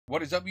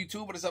What is up,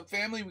 YouTube? What is up,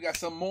 family? We got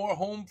some more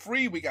home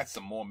free. We got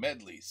some more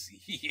medleys.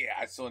 Yeah,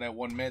 I saw that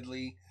one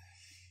medley.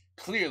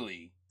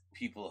 Clearly,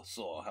 people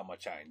saw how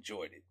much I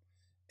enjoyed it.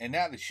 And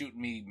now they're shooting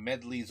me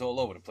medleys all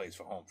over the place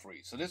for home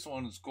free. So this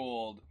one is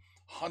called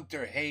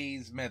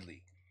Hayes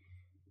Medley.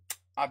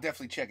 I'll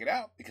definitely check it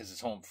out because it's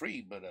home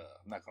free, but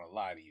I'm not going to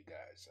lie to you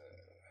guys.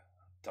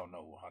 Don't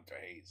know who Hunter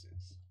Hayes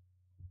is.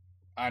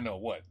 I know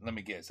what. Let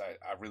me guess. I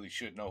really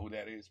should know who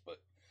that is, but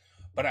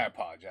I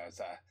apologize.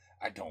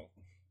 I don't.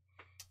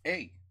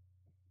 Hey,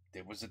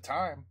 there was a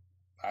time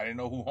I didn't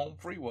know who home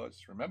free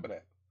was. Remember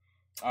that.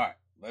 All right,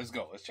 let's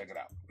go. Let's check it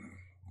out.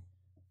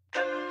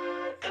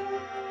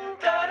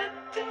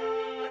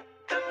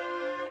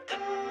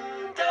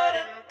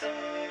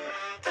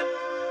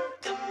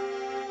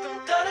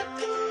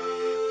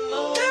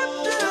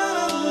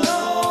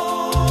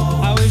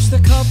 I wish the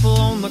couple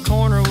on the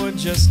corner would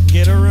just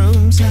get a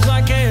room. Seems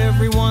like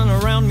everyone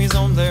around me's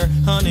on their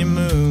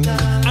honeymoon.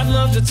 I'd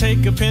love to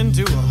take a pin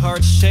to a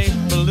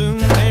heart-shaped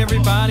balloon.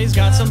 Everybody's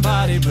got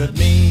somebody but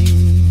me.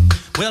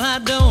 Well, I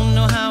don't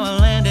know how I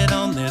landed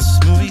on this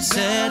movie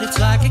set. It's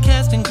like a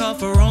casting call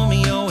for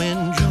Romeo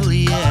and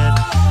Juliet.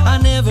 I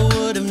never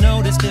would have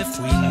noticed if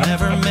we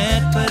never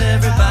met, but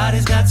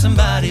everybody's got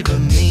somebody but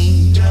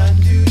me.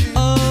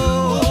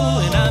 Oh,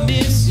 and I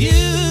miss you.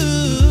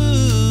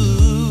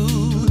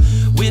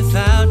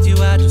 Without you,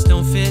 I just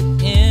don't fit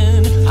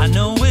in. I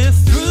know we're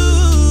through,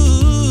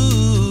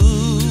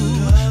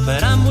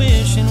 but I'm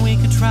wishing we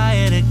could try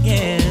it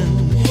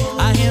again.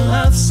 I hear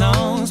love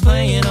songs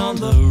playing on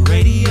the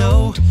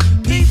radio.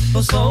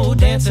 People slow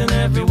dancing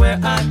everywhere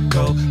I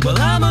go. Well,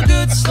 I'm a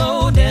good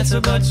slow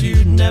dancer, but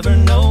you'd never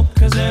know,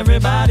 'cause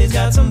everybody's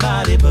got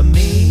somebody but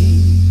me.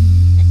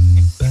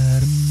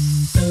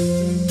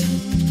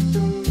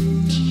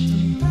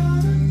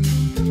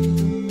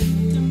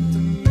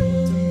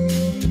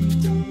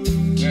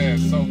 Yeah,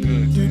 so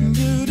good.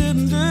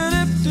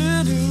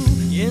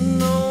 You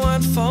know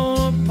I'd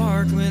fall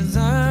apart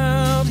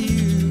without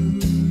you.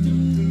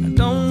 I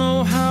don't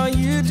know how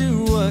you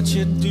do what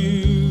you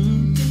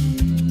do,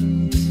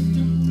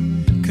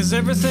 'cause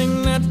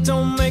everything that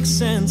don't make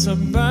sense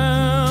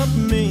about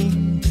me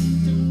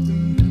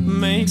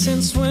makes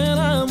sense when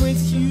I'm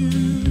with you.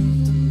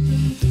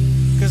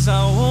 'Cause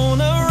I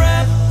wanna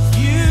wrap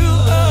you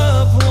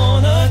up,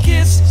 wanna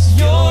kiss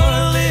your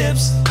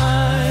lips.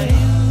 I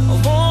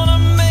wanna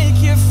make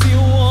you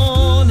feel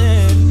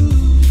wanted,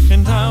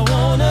 and I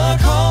wanna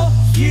call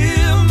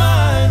you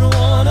mine.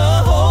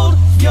 Wanna hold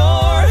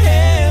your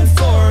hand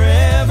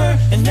forever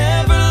and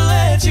never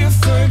let you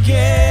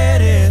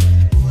forget it.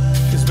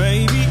 'Cause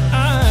baby,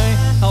 I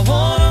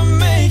wanna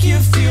make you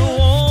feel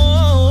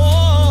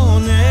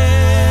wanted.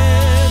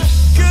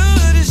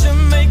 Good as you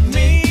make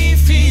me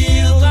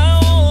feel, I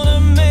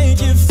wanna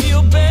make you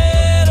feel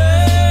better.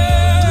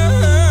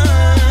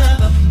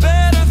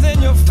 Better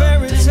than your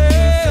fairy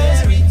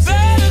tales,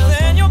 better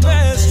than your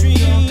best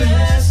dreams.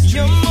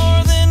 You're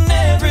more than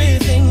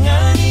everything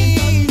I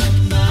need,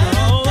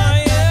 all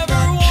I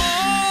ever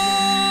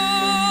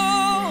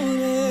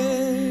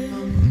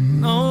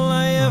wanted, all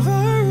I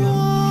ever wanted.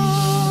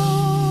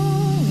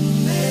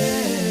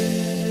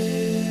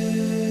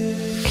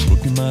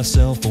 Booking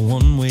myself a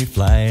one-way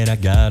flight, I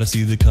gotta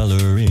see the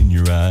color in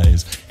your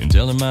eyes, and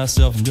telling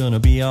myself I'm gonna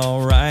be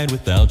alright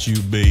without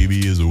you,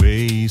 baby, is a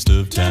waste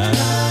of time.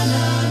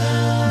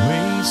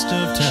 Waste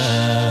of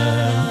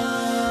time.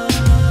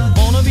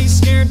 Wanna be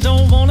scared,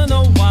 don't wanna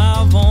know why.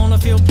 Wanna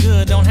feel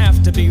good, don't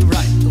have to be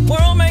right. The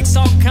world makes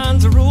all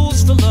kinds of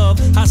rules to love.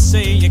 I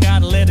say you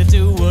gotta let it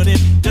do what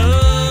it does.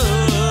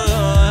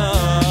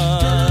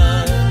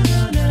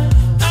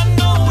 I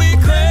know we're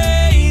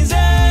crazy,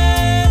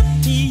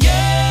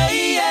 yeah,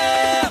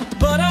 yeah,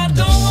 but I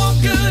don't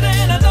want good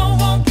and I don't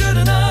want good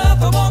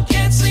enough. I want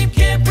can't sleep,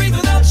 can't breathe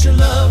without your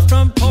love.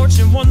 Front porch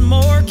and one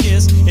more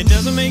kiss. It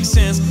doesn't make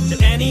sense to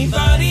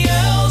anybody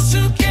else.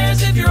 Who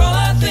cares if you're all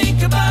I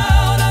think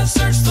about? I've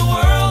searched the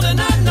world and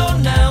I know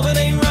now it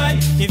ain't right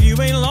if you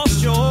ain't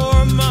lost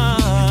your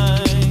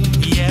mind.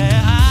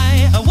 Yeah,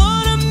 I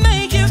wanna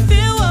make you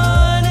feel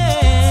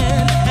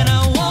wanted, and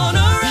I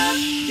wanna wrap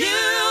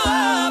you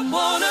up,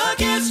 wanna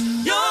kiss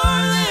your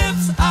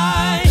lips.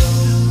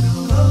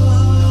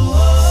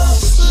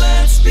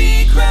 Let's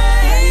be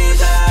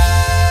crazy.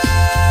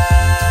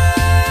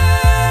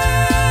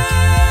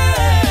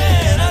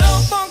 And I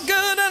don't want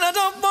good and I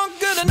don't want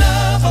good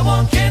enough. I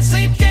want can't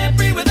sleep, can't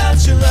breathe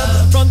without your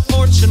love. Front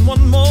porch and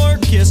one more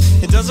kiss.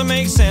 It doesn't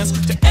make sense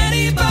to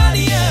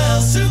anybody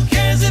else. Who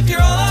cares if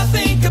you're all I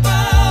think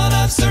about?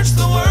 I've searched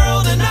the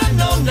world and I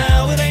know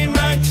now it ain't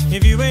right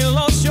if you ain't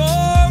lost your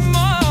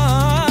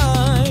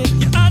mind.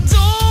 Yeah, I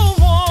don't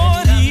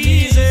want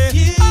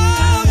easy,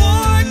 I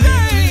want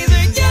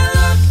crazy. Yeah,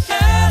 look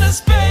at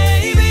us,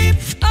 baby,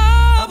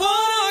 I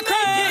want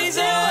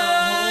crazy.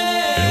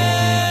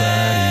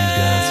 Everybody's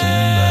got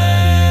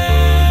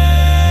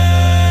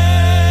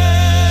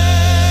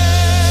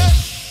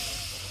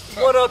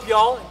somebody. What up,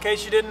 y'all? In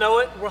case you didn't know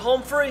it, we're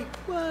home free.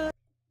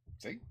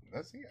 See,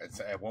 let's see.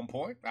 At one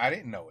point, I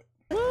didn't know it.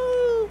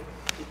 Woo!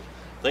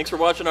 Thanks for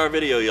watching our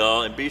video,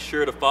 y'all, and be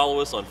sure to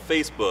follow us on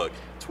Facebook,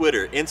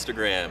 Twitter,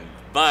 Instagram,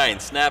 Vine,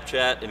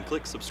 Snapchat, and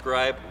click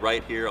subscribe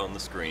right here on the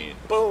screen.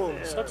 Boom!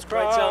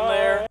 Subscribe right down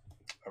there.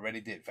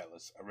 Already did,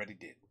 fellas. Already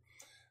did.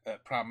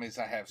 Problem is,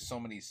 I have so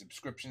many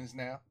subscriptions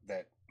now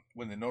that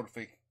when the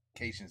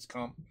notifications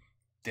come,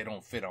 they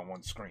don't fit on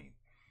one screen.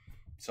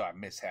 So I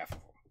miss half of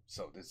them.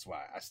 So this is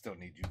why I still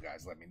need you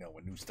guys to let me know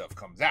when new stuff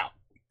comes out.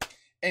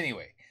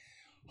 Anyway,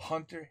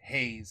 Hunter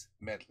Hayes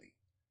Medley.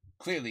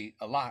 Clearly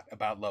a lot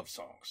about love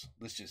songs.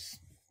 This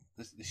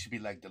should be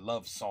like the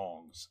love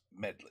songs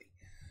medley.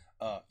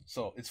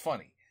 So it's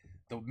funny.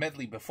 The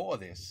medley before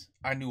this,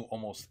 I knew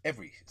almost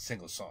every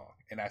single song.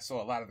 And I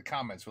saw a lot of the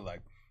comments were like,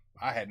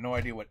 I had no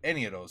idea what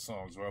any of those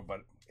songs were,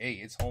 but hey,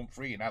 it's home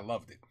free and I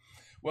loved it.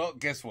 Well,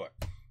 guess what?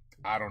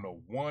 I don't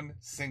know one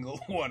single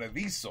one of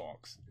these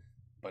songs,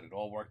 but it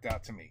all worked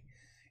out to me.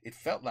 It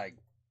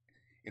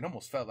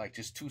almost felt like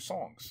just two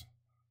songs.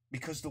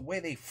 Because the way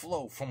they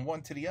flow from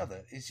one to the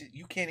other,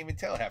 you can't even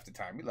tell half the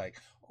time. You're like,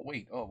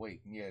 oh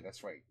wait, yeah,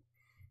 that's right.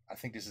 I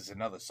think this is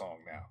another song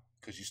now.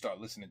 Because you start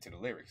listening to the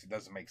lyrics. It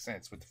doesn't make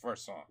sense with the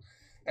first song.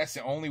 That's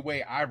the only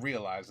way I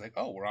realized, like,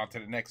 oh, we're on to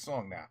the next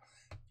song now.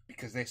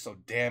 Because they're so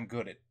damn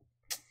good at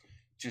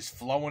just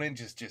flowing in,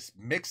 just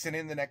mixing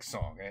in the next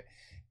song. And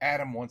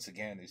Adam, once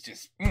again, is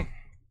just, I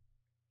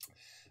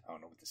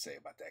don't know what to say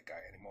about that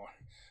guy anymore.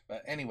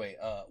 But anyway,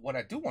 what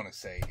I do want to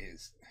say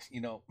is,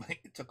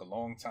 it took a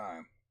long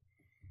time.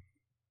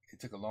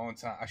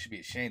 I should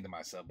be ashamed of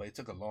myself, but it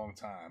took a long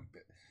time.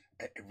 But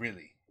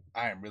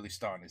I am really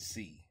starting to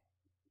see.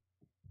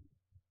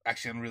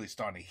 Actually, I'm really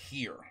starting to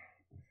hear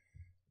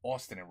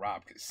Austin and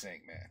Rob could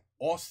sing, man.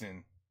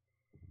 Austin,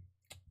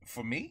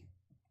 for me,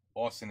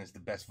 Austin is the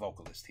best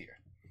vocalist here.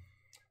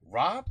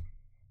 Rob,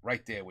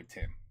 right there with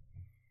Tim.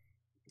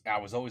 I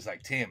was always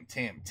like, Tim.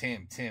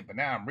 But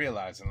now I'm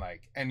realizing,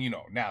 like, and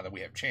now that we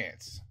have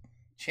Chance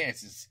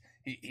is,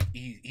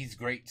 he's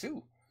great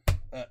too.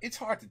 It's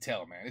hard to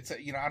tell, man. It's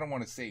I don't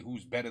want to say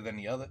who's better than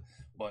the other,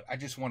 but I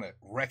just want to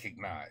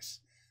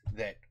recognize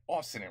that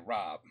Austin and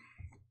Rob,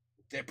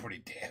 they're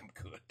pretty damn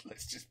good.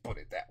 Let's just put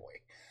it that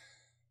way.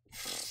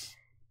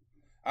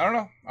 I don't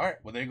know. All right.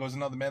 Well, there goes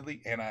another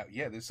medley. And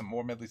there's some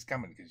more medleys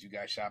coming because you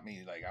guys shot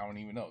me, like, I don't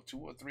even know, 2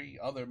 or 3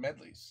 other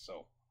medleys.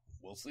 So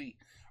we'll see.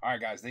 All right,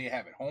 guys. There you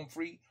have it. Home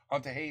free,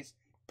 Hunter Hayes,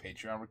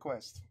 Patreon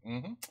request.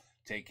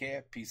 Take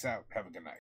care. Peace out. Have a good night.